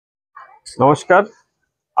নমস্কার।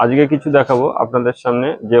 আজকে কিছু দেখাবো আপনাদের সামনে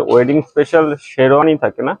যে ওয়েডিং স্পেশাল শেরওয়ানি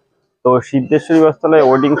থাকে না, তো সিদ্ধেশ্বরী বস্ত্রালয়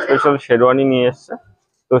ওয়েডিং স্পেশাল শেরওয়ানি নিয়ে এসেছে।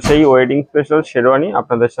 তো সেই ওয়েডিং স্পেশাল শেরওয়ানি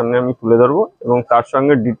আপনাদের সামনে আমি তুলে ধরবো এবং তার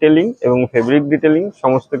সঙ্গে ডিটেলিং এবং ফেব্রিক ডিটেলিং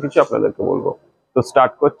সমস্ত কিছু আপনাদেরকে বলবো। তো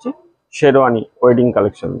স্টার্ট করছি শেরওয়ানি ওয়েডিং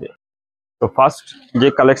কালেকশন দিয়ে। তো ফার্স্ট যে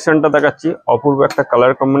কালেকশনটা দেখাচ্ছি, অপূর্ব একটা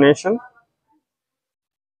কালার কম্বিনেশন।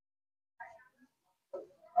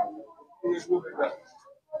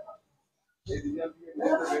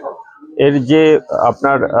 এর যে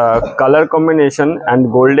আপনার কালার কম্বিনেশন অ্যান্ড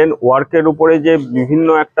গোল্ডেন ওয়ার্কের উপরে যে বিভিন্ন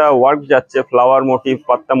একটা ওয়ার্ক যাচ্ছে, ফ্লাওয়ার মোটিভ,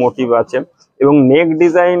 পাত্তা মোটিভ আছে এবং নেক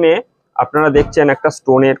ডিজাইনে আপনারা দেখছেন একটা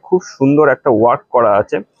স্টোনের খুব সুন্দর একটা ওয়ার্ক করা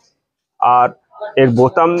আছে। আর এর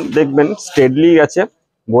বোতাম দেখবেন স্টেডলি আছে,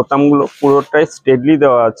 বোতামগুলো পুরোটাই স্টেডলি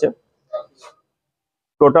দেওয়া আছে।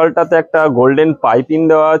 টোটালটাতে একটা গোল্ডেন পাইপিং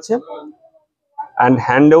দেওয়া আছে অ্যান্ড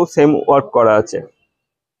হ্যান্ডেও সেম ওয়ার্ক করা আছে।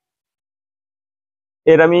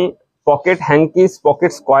 এর আমি পকেট হ্যাঙ্কিস,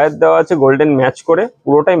 পকেট স্কোয়ার দেওয়া আছে গোল্ডেন ম্যাচ করে,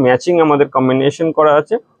 পুরোটাই ম্যাচিং আমাদের কম্বিনেশন করা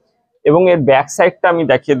আছে। এবং এর ব্যাক সাইডটা আমি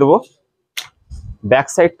দেখিয়ে দেবো। ব্যাক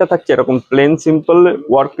সাইডটা থাকছে এরকম প্লেন সিম্পল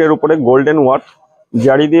ওয়ার্কের উপরে গোল্ডেন ওয়ার্ক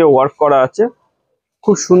জারি দিয়ে ওয়ার্ক করা আছে।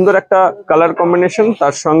 খুব সুন্দর একটা কালার কম্বিনেশন,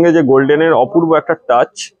 তার সঙ্গে যে গোল্ডেনের অপূর্ব একটা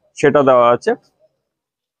টাচ সেটা দেওয়া আছে।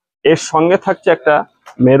 এর সঙ্গে থাকছে একটা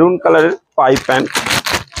মেরুন কালারের পাইপ প্যান্ট,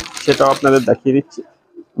 সেটাও আপনাদের দেখিয়ে দিচ্ছি।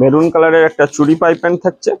 মেরুন কালারের একটা চুড়ি পাইপ প্যান্ট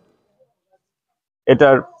থাকছে।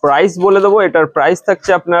 এটার প্রাইস বলে দেবো, এটার প্রাইস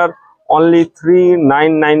থাকছে আপনার অনলি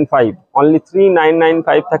 3995, অনলি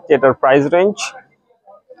 3995 থাকছে এটার প্রাইস রেঞ্জ।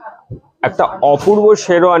 একটা অপূর্ব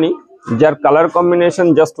শেরওয়ানি যার colour combination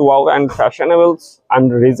just wow and fashionable and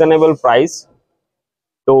reasonable price.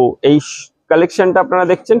 তো এই কালেকশনটা আপনারা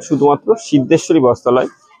দেখছেন শুধুমাত্র সিদ্ধেশ্বরী বস্ত্রালয়।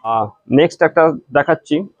 নেক্সট একটা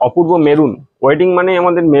দেখাচ্ছি অপূর্ব মেরুন। ওয়েডিং মানে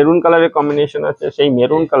আমাদের মেরুন কালারের কম্বিনেশন আছে, সেই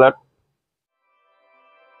মেরুন কালার।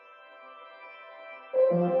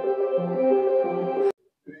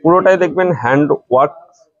 পুরোটাই দেখবেন হ্যান্ড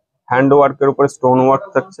ওয়ার্কের উপরে স্টোন ওয়ার্ক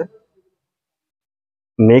থাকছে।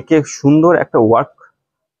 নেকে সুন্দর একটা ওয়ার্ক,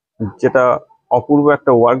 যেটা অপূর্ব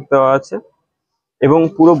একটা ওয়ার্ক দেওয়া আছে এবং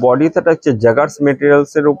পুরো বডিতে থাকছে জাগার্স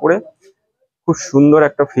মেটেরিয়ালস এর উপরে খুব সুন্দর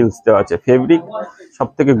একটা ফিলস দেওয়া আছে। ফেব্রিক সব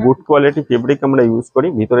থেকে গুড কোয়ালিটি ফেব্রিক আমরা ইউজ করি,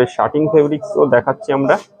 ভিতরে শার্টিং ফেব্রিক্সও দেখাচ্ছি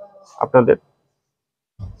আমরা আপনাদের।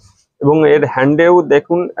 এবং এর হ্যান্ডেও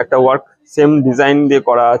দেখুন একটা ওয়ার্ক সেম ডিজাইন দিয়ে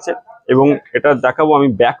করা আছে। এবং এটা দেখাবো আমি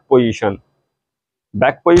ব্যাক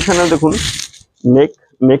পজিশনে দেখুন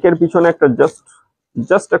নেকের পিছনে একটা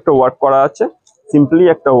জাস্ট একটা ওয়ার্ক করা আছে, সিম্পলি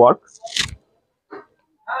একটা ওয়ার্ক।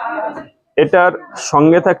 এটার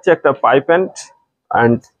সঙ্গে থাকছে একটা পাইপ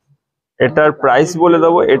অ্যান্ড এটার প্রাইস বলে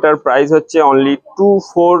দেবো। এটার প্রাইস হচ্ছে অনলি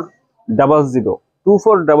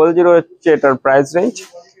 2400 হচ্ছে এটার প্রাইস রেঞ্জ।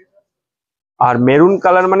 আর মেরুন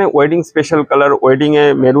কালার মানে ওয়েডিং স্পেশাল কালার। ওয়েডিং এ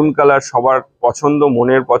মেরুন কালার সবার পছন্দ,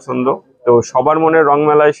 মনের পছন্দ। তো সবার মনের রং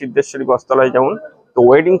মেলায় সিদ্ধেশ্বরী বস্ত্রালয় যেমন। তো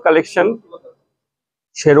ওয়েডিং কালেকশন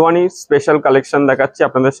শেরওয়ানির স্পেশাল কালেকশন দেখাচ্ছি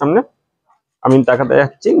আপনাদের সামনে। আমি দেখাতে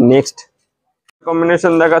যাচ্ছি নেক্সট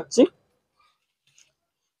কম্বিনেশন দেখাচ্ছি।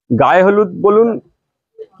 গায়ে হলুদ বলুন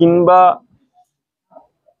কিংবা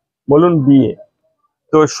বলুন বিয়ে,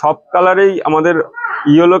 তো সব কালারেই আমাদের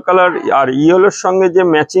ইয়েলো কালার, আর ইয়েলোর সঙ্গে যে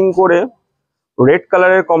ম্যাচিং করে রেড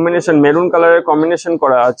কালারের কম্বিনেশন, মেরুন কালারের কম্বিনেশন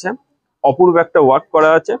করা আছে। অপূর্ব একটা ওয়ার্ক করা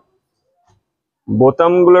আছে।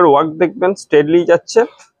 বোতামগুলোর ওয়ার্ক দেখবেন স্টেডলি যাচ্ছে।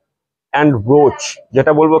 অ্যান্ড ব্রোচ,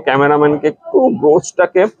 যেটা বলবো ক্যামেরাম্যানকে একটু ব্রোচ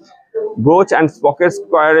অ্যান্ড পকেট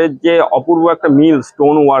স্কোয়ারের যে অপূর্ব একটা মিল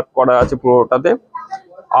স্টোন ওয়ার্ক করা আছে পুরোটাতে।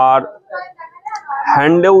 আর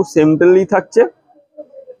হ্যান্ডেও সিম্পলি থাকছে,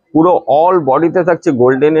 পুরো অল বডিতে থাকছে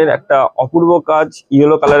গোল্ডেনের একটা অপূর্ব কাজ,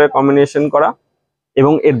 ইয়েলো কালারের কম্বিনেশন করা।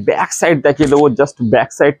 এবং এর ব্যাক সাইড দেখিয়ে দেবো, জাস্ট ব্যাক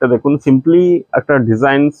সাইডটা দেখুন, সিম্পলি একটা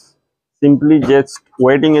ডিজাইন, সিম্পলি জাস্ট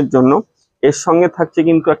ওয়েডিং এর জন্য। এর সঙ্গে থাকছে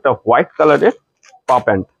কিন্তু একটা হোয়াইট কালারের পা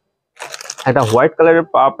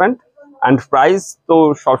প্যান্ট, অ্যান্ড প্রাইস তো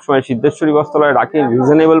সবসময় সিদ্ধেশ্বরী বস্ত্রালয় রাখে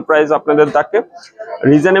রিজনেবল প্রাইস আপনাদের থাকে।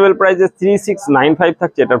 রিজনেবল প্রাইসে 3695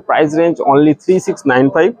 থাকছে এটার প্রাইস রেঞ্জ, অনলি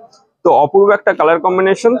 3695। তো অপূর্ব একটা কালার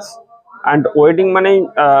কম্বিনেশন অ্যান্ড ওয়েডিং মানেই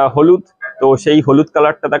হলুদ, তো সেই হলুদ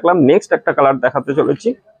কালারটা দেখলাম। নেক্সট একটা কালার দেখাতে চলেছি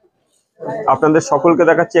আপনাদের সকলকে,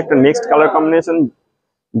 দেখাচ্ছি একটা নেক্সট কালার কম্বিনেশন।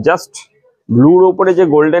 জাস্ট ব্লুর ওপরে যে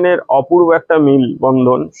গোল্ডেনের অপূর্ব একটা মিল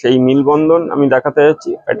বন্ধন, সেই মিল বন্ধন আমি দেখাতে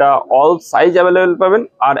যাচ্ছি। এটা অল সাইজ অ্যাভেলেবেল পাবেন।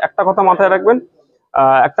 আর একটা কথা মাথায় রাখবেন,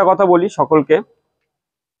 একটা কথা বলি সকলকে,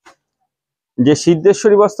 যে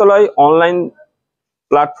সিদ্ধেশ্বরী বস্ত্রালয় অনলাইন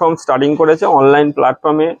প্ল্যাটফর্ম স্টার্টিং করেছে। অনলাইন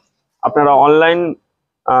প্ল্যাটফর্মে আপনারা অনলাইন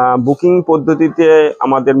বুকিং পদ্ধতিতে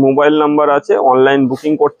আমাদের মোবাইল নাম্বার আছে, অনলাইন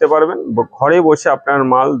বুকিং করতে পারবেন, ঘরে বসে আপনার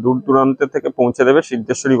মাল দূর দূরান্ত থেকে পৌঁছে দেবে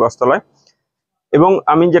সিদ্ধেশ্বরী বস্ত্রালয়। এবং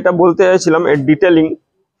আমি যেটা বলতে চাইছিলাম এর ডিটেলিং,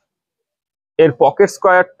 এর পকেট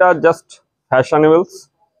স্কোয়ারটা জাস্ট ফ্যাশনেবলস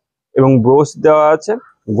এবং ব্রোচ দেওয়া আছে,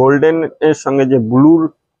 গোল্ডেন এর সঙ্গে যে ব্লুর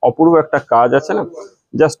অপূর্ব একটা কাজ আছে না,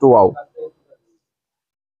 জাস্ট ওয়াও।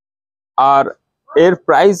 আর এর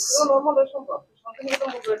প্রাইস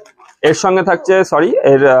এর সঙ্গে থাকছে,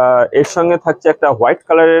 এর সঙ্গে থাকছে একটা হোয়াইট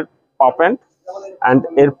কালারের পপ অ্যান্ড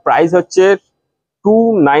এর প্রাইস হচ্ছে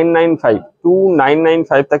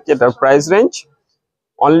 2995 থাকছে এটার প্রাইস রেঞ্জ।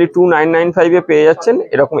 অনলি 2995 এ পেয়ে যাচ্ছেন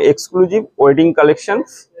এরকম এক্সক্লুসিভ ওয়েডিং কালেকশন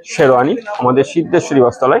শেরওয়ানি আমাদের সিদ্ধেশ্বরী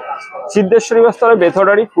বস্ত্রালয়। সিদ্ধেশ্বরী বস্ত্রালয়,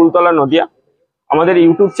 বেথরারি, ফুলতলা, নদিয়া। আমাদের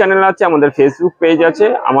ইউটিউব চ্যানেল আছে, আমাদের ফেসবুক পেজ আছে,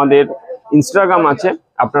 আমাদের ইনস্টাগ্রাম আছে,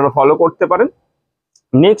 আপনারা ফলো করতে পারেন।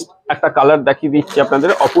 নেক্সট একটা কালার দেখিয়ে দিচ্ছি আপনাদের,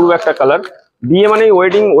 অপূর্ব একটা কালার। বিয়ে মানেই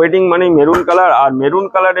ওয়েডিং, ওয়েডিং মানেই মেরুন কালার, আর মেরুন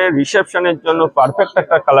কালারের রিসেপশনের জন্য পারফেক্ট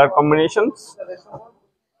একটা কালার কম্বিনেশন।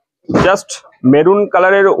 জাস্ট মেরুন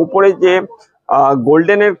কালারের উপরে যে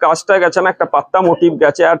গোল্ডেনের কাজটা গেছে না, একটা পাত্তা মোটিভ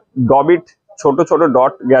গেছে, আর ডবিট ছোট ছোট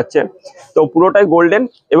ডট গেছে, তো পুরোটাই গোল্ডেন।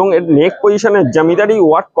 এবং এর নেক পজিশনে জমিদারি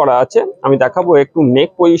ওয়ার্ক করা আছে, আমি দেখাবো একটু নেক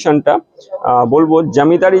পজিশনটা। বলবো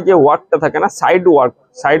জমিদারি যে ওয়ার্কটা থাকে না, সাইড ওয়ার্ক,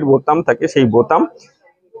 সাইড বোতাম থাকে, সেই বোতাম।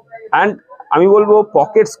 অ্যান্ড আমি বলবো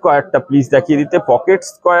পকেট স্কোয়ারটা প্লিজ দেখিয়ে দিতে। পকেট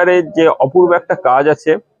স্কোয়ারের যে অপূর্ব একটা কাজ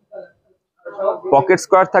আছে, পকেট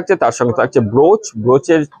স্কোয়ার থাকছে, তার সঙ্গে থাকছে ব্রোচ,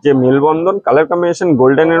 ব্রোচের যে মেলবন্ধন কালার কম্বিনেশন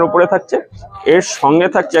গোল্ডেনের উপরে থাকছে, এর সঙ্গে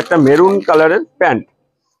থাকছে একটা মেরুন কালারের প্যান্ট।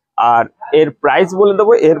 আর এর প্রাইস বলে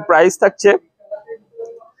দেবো, এর প্রাইস থাকছে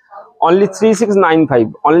অনলি 3695।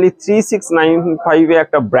 অনলি 3695 এ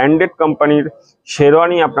একটা ব্র্যান্ডেড কোম্পানির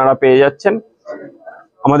শেরওয়ানি আপনারা পেয়ে যাচ্ছেন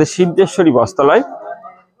আমাদের সিদ্ধেশ্বরী বস্ত্রালয়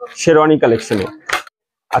শেরওয়ানি কালেকশনে।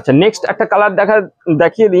 আচ্ছা, নেক্সট একটা কালার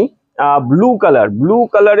দেখিয়ে দিই, ব্লু কালার। ব্লু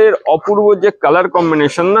কালারের অপূর্ব যে কালার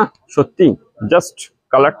কম্বিনেশন না, সত্যি জাস্ট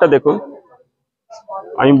কালারটা দেখুন।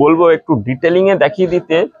 আমি বলবো একটু ডিটেলিং এ দেখিয়ে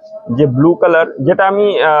দিতে, যে ব্লু কালার, যেটা আমি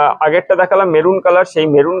আগেরটা দেখালাম মেরুন কালার, সেই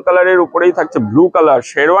মেরুন কালারের উপরেই থাকছে ব্লু কালার।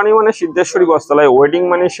 শেরওয়ানি মানে সিদ্ধেশ্বরী বস্ত্রালয়, ওয়েডিং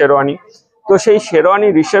মানে শেরওয়ানি। তো সেই শেরওয়ানি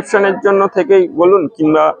রিসেপশনের জন্য থেকেই বলুন,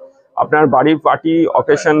 কিংবা আপনার বাড়ির পার্টি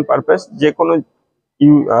অকেশন পারপাস,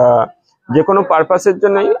 যে কোনো পারপাসের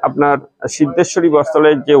জন্যই আপনার সিদ্ধেশ্বরী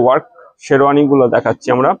বস্ত্রালয়ের যে ওয়ার্ক শেরওয়ানি গুলো দেখাচ্ছি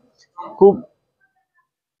আমরা, খুব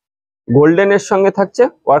গোল্ডেনের সঙ্গে থাকছে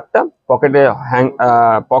ওয়ার্কটা। পকেটে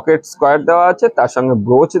পকেট স্কোয়ার দেওয়া আছে, তার সঙ্গে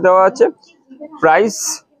ব্রোচ দেওয়া আছে। প্রাইস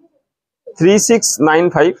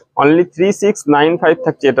 3695, অনলি 3695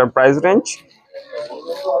 থাকছে এটার প্রাইস রেঞ্জ।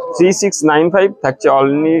 3695 থাকছে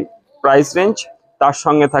অনলি প্রাইস রেঞ্জ। তার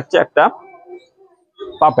সঙ্গে থাকছে একটা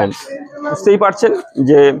পা প্যান্ট। বুঝতেই পারছেন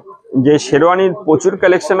যে শেরওয়ানির প্রচুর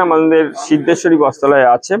কালেকশন আমাদের সিদ্ধেশ্বরী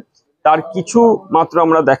বস্ত্রালয়ে আছে, তার কিছু মাত্র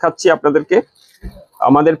আমরা দেখাচ্ছি আপনাদেরকে।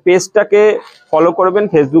 আমাদের পেজটাকে ফলো করবেন,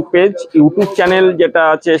 ফেসবুক পেজ, ইউটিউব চ্যানেল যেটা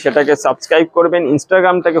আছে সেটাকে সাবস্ক্রাইব করবেন,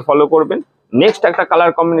 ইনস্টাগ্রামটাকে ফলো করবেন। নেক্সট একটা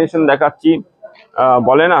কালার কম্বিনেশন দেখাচ্ছি,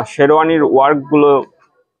 বলে না শেরওয়ানির ওয়ার্ক গুলো,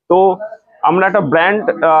 তো আমরা একটা ব্র্যান্ড,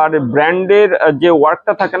 আর ব্র্যান্ডের যে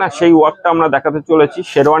ওয়ার্কটা থাকে না, সেই ওয়ার্কটা আমরা দেখাতে চলেছি।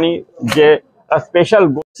 শেরওয়ানি যে স্পেশাল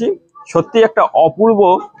বলছি, সত্যি একটা অপূর্ব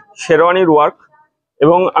শেরওয়ানির ওয়ার্ক।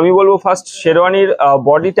 এবং আমি বলবো ফার্স্ট শেরওয়ানির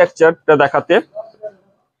বডি টেক্সচারটা দেখাতে।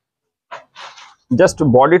 জাস্ট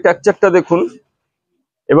বডি টেক্সচারটা দেখুন।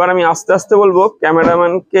 এবার আমি আস্তে আস্তে বলবো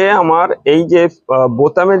ক্যামেরাম্যানকে আমার এই যে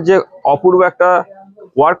বোতামের যে অপূর্ব একটা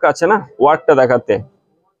ওয়ার্ক আছে না, ওয়ার্কটা দেখাতে।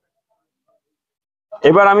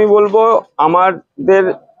 এবার আমি বলবো আমাদের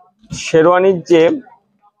শেরওয়ানির যে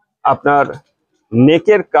আপনার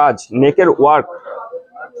নেকের কাজ, নেকের ওয়ার্ক,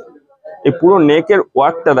 এই পুরো নেকের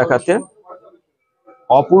ওয়ার্কটা দেখাতে।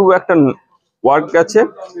 অপূর্ব একটা ওয়ার্ক আছে,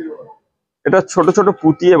 এটা ছোট ছোট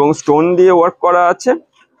পুঁতি এবং স্টোন দিয়ে ওয়ার্ক করা আছে।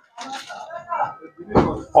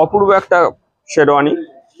 অপূর্ব একটা শেরওয়ানি,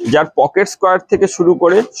 যার পকেট স্কোয়ার থেকে শুরু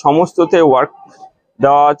করে সমস্ততে ওয়ার্ক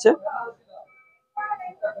দেওয়া আছে।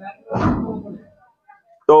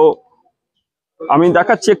 তো আমি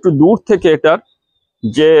দেখাচ্ছি একটু দূর থেকে এটার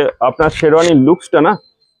যে আপনার শেরওয়ানির লুকসটা না,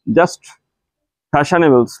 জাস্ট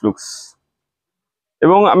ফ্যাশনেবল লুকস।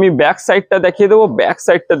 এবং আমি ব্যাক সাইডটা দেখিয়ে দেবো। ব্যাক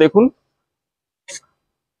সাইডটা দেখুন,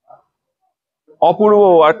 অপূর্ব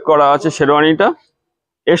ওয়ার্ক করা আছে শেরওয়ানিটা।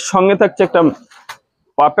 এর সঙ্গে থাকছে একটা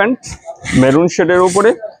পা প্যান্ট মেরুন শেডের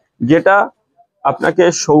উপরে, যেটা আপনাকে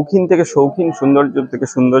শৌখিন থেকে শৌখিন, সৌন্দর্য থেকে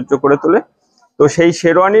সৌন্দর্য করে তোলে। তো সেই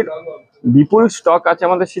শেরওয়ানির বিপুল স্টক আছে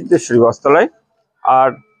আমাদের সিদ্ধেশ্বরী বস্ত্রালয়। আর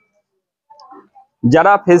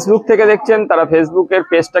যারা ফেসবুক থেকে দেখছেন তারা ফেসবুকের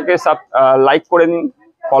পেজটাকে লাইক করে নিন,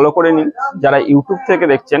 ফলো করে নিন। যারা ইউটিউব থেকে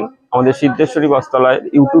দেখছেন আমাদের সিদ্ধেশ্বরী বস্ত্রালয়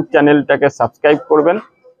ইউটিউব চ্যানেলটাকে সাবস্ক্রাইব করবেন।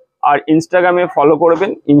 আর ইনস্টাগ্রামে ফলো করবেন।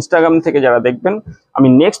 ইনস্টাগ্রাম থেকে যারা দেখবেন, আমি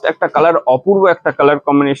নেক্সট একটা কালার, অপূর্ব একটা কালার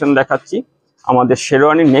কম্বিনেশন দেখাচ্ছি, আমাদের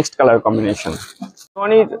শেরওয়ানির নেক্সট কালার কম্বিনেশন।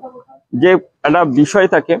 শেরওয়ানির যে একটা বিষয়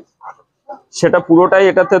থাকে সেটা পুরোটাই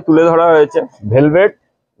এটাতে তুলে ধরা হয়েছে, velvet,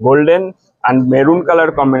 golden and maroon colour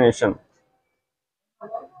combination.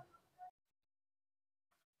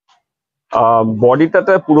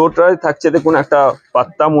 বডিটাতে পুরোটাই থাকছে দেখুন একটা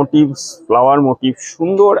পাত্তা মোটিভ, ফ্লাওয়ার মোটিভ,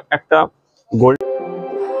 সুন্দর একটা গোল্ড।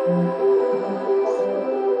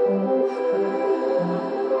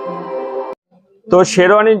 তো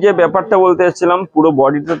শেরওয়ানির যে ব্যাপারটা বলতে চাচ্ছিলাম, পুরো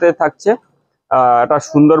বডিটাতে থাকছে একটা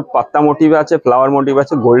সুন্দর পাত্তা মোটিভ আছে, ফ্লাওয়ার মোটিভ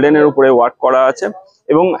আছে, গোল্ডেনের উপরে ওয়ার্ক করা আছে,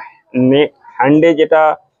 এবং হ্যান্ডে যেটা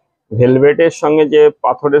ভেলভেটের সঙ্গে যে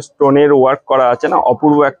পাথরের স্টোনের ওয়ার্ক করা আছে না,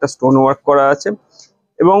 অপূর্ব একটা স্টোন ওয়ার্ক করা আছে।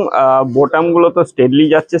 এবং বোতাম গুলো তো স্টেডলি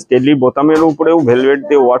যাচ্ছে, স্টেডলি বোতামের উপরেও ভেলভেট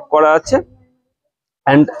দিয়ে ওয়ার্ক করা আছে।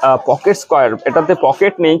 অ্যান্ড পকেট স্কোয়ার, এটাতে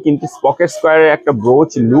পকেট নেই কিন্তু পকেট স্কোয়ারের একটা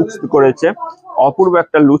ব্রোচ লুকস করেছে, অপূর্ব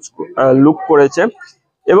একটা লুক করেছে।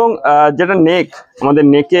 এবং যেটা নেক, আমাদের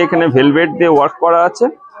নেকে এখানে ভেলভেট দিয়ে ওয়ার্ক করা আছে,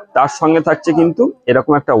 তার সঙ্গে থাকছে কিন্তু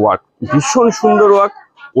এরকম একটা ওয়ার্ক, ভীষণ সুন্দর ওয়ার্ক।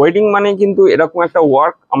 ওয়েডিং মানে কিন্তু এরকম একটা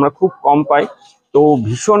ওয়ার্ক আমরা খুব কম পাই। তো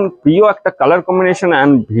ভীষণ প্রিয় একটা কালার কম্বিনেশন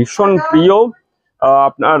অ্যান্ড ভীষণ প্রিয়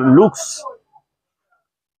আপনার লুকস।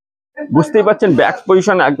 বুঝতেই পারছেন ব্যাক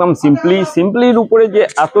পজিশন একদম সিম্পলির উপরে যে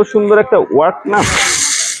এত সুন্দর একটা ওয়ার্ক না,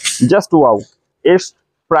 জাস্ট ওয়াও। এর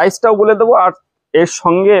প্রাইসটাও বলে দেবো, আর এর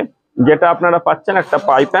সঙ্গে যেটা আপনারা পাচ্ছেন একটা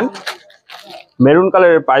পাই প্যান্ট, মেরুন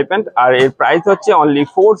কালারের পাই প্যান্ট, আর এর প্রাইস হচ্ছে অনলি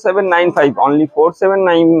 4795, অনলি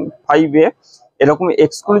 4795 এ এরকম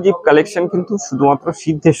এক্সক্লুসিভ কালেকশন কিন্তু শুধুমাত্র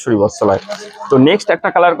সিদ্ধেশ্বরী বস্ত্রালয়। তো নেক্সট একটা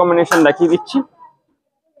কালার কম্বিনেশন দেখিয়ে দিচ্ছি,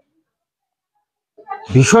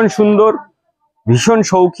 ভীষণ সুন্দর, ভীষণ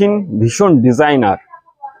শৌখিন, ভীষণ ডিজাইনার।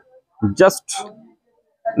 জাস্ট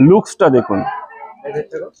লুকসটা দেখুন,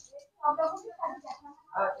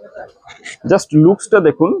 জাস্ট লুকসটা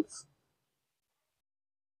দেখুন।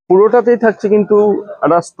 পুরোটাতেই থাকছে কিন্তু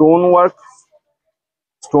একটা স্টোন ওয়ার্ক,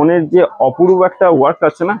 স্টোনের যে অপূর্ব একটা ওয়ার্ক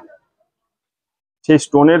আছে না, সেই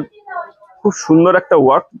স্টোনের খুব সুন্দর একটা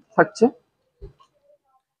ওয়ার্ক থাকছে।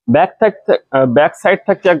 ব্যাক সাইড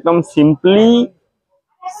থাকছে একদম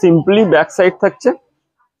সিম্পলি ব্যাক সাইড থাকছে।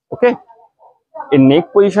 ওকে, এই নেক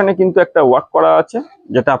পজিশনে কিন্তু একটা ওয়ার্ক করা আছে,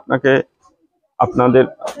 যেটা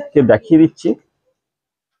আপনাদেরকে দেখিয়ে দিচ্ছি।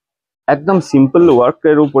 একদম সিম্পল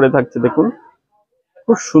ওয়ার্কের উপরে থাকছে দেখুন,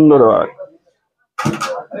 খুব সুন্দর ওয়ার্ক।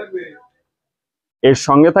 এর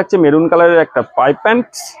সঙ্গে থাকছে মেরুন কালারের একটা পাইপ প্যান্ট,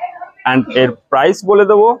 অ্যান্ড এর প্রাইস বলে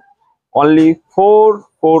দেবো অনলি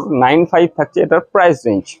 4495 থাকছে এটার প্রাইস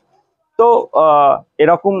রেঞ্জ। তো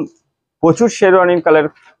এরকম প্রচুর শেরওয়ানির কালার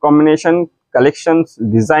কম্বিনেশন, কালেকশন,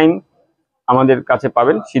 ডিজাইন আমাদের কাছে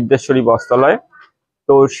পাবেন সিদ্ধেশ্বরী বস্ত্রালয়ে।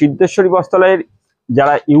 তো সিদ্ধেশ্বরী বস্ত্রালয়ের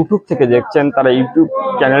যারা ইউটিউব থেকে দেখছেন তারা ইউটিউব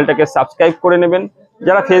চ্যানেলটাকে সাবস্ক্রাইব করে নেবেন,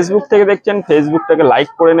 যারা ফেসবুক থেকে দেখছেন ফেসবুকটাকে লাইক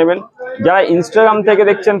করে নেবেন, যারা ইনস্টাগ্রাম থেকে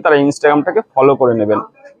দেখছেন তারা ইনস্টাগ্রামটাকে ফলো করে নেবেন।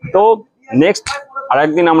 তো নেক্সট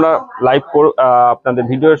আরেকদিন আমরা লাইভ আপনাদের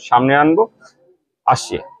ভিডিওর সামনে আনবো।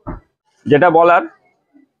 আসছি, যেটা বলার,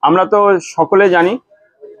 আমরা তো সকলে জানি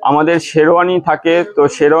আমাদের শেরওয়ানি থাকে, তো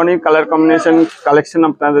শেরওয়ানির কালার কম্বিনেশন কালেকশন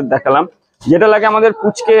আপনাদের দেখালাম। যেটা লাগে আমাদের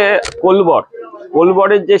পুচকে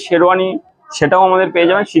কোলবরের যে শেরওয়ানি, সেটাও আমাদের পেয়ে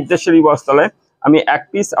যাবেন সিদ্ধেশ্বরী বস্ত্রালয়ে। আমি এক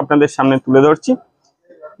পিস আপনাদের সামনে তুলে ধরছি,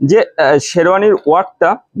 যে শেরওয়ানির ওয়ার্কটা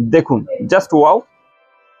দেখুন, জাস্ট ওয়াও।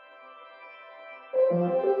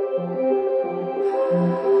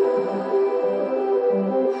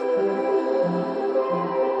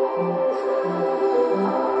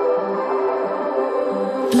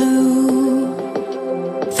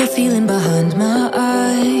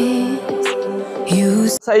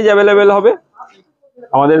 সাইজ অ্যাভেলেবেল হবে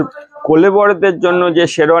আমাদের কোলেবরদের জন্য। যে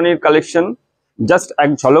শেরওয়ানির কালেকশন জাস্ট এক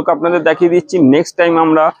ঝলক আপনাদের দেখিয়ে দিচ্ছি। নেক্সট টাইম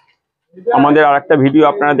আমাদের আরেকটা ভিডিও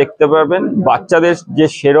আপনারা দেখতে পারবেন, বাচ্চাদের যে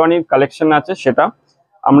শেরওয়ানির কালেকশন আছে সেটা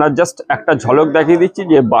আমরা জাস্ট একটা ঝলক দেখিয়ে দিচ্ছি,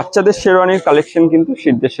 যে বাচ্চাদের শেরওয়ানির কালেকশন কিন্তু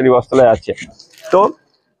সিদ্ধেশ্বরী বস্ত্রালয়ে আছে। তো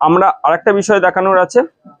আমরা আরেকটা বিষয় দেখানোর আছে,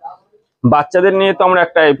 বাচ্চাদের নিয়ে তো আমরা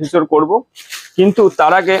একটা এপিসোড করব, কিন্তু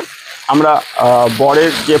তার আগে আমরা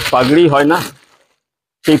বরের যে পাগড়ি হয় না,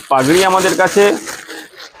 সেই পাগড়ি আমাদের কাছে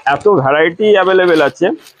এত ভ্যারাইটি অ্যাভেলেবেল আছে,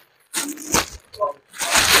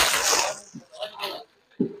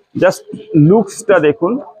 জাস্ট লুকসটা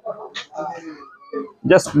দেখুন,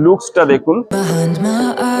 জাস্ট লুকসটা দেখুন।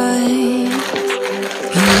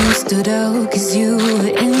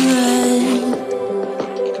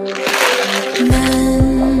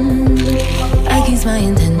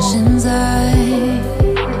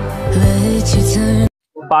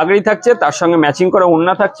 পাগড়ি থাকছে, তার সঙ্গে ম্যাচিং করা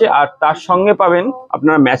ওড়না থাকছে, আর তার সঙ্গে পাবেন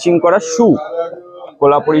আপনারা ম্যাচিং করা শু।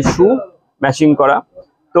 কোলাপুরি শু ম্যাচিং করা।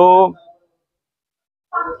 তো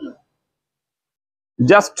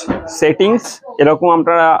জাস্ট সেটিংস, এরকম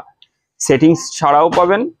আপনারা সেটিংস ছাড়াও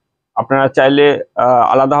পাবেন, আপনারা চাইলে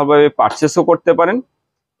আলাদাভাবে পারচেসও করতে পারেন।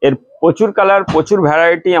 এর প্রচুর কালার, প্রচুর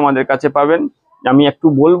ভ্যারাইটি আমাদের কাছে পাবেন। আমি একটু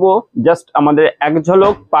বলবো জাস্ট আমাদের এক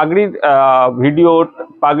ঝলক পাগড়ির ভিডিওর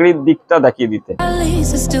পাগড়ির দিকটা দেখিয়ে দিতে।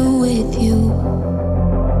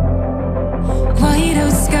 White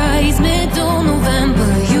out skies, middle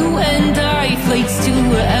November, you and I flights to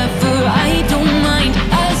wherever.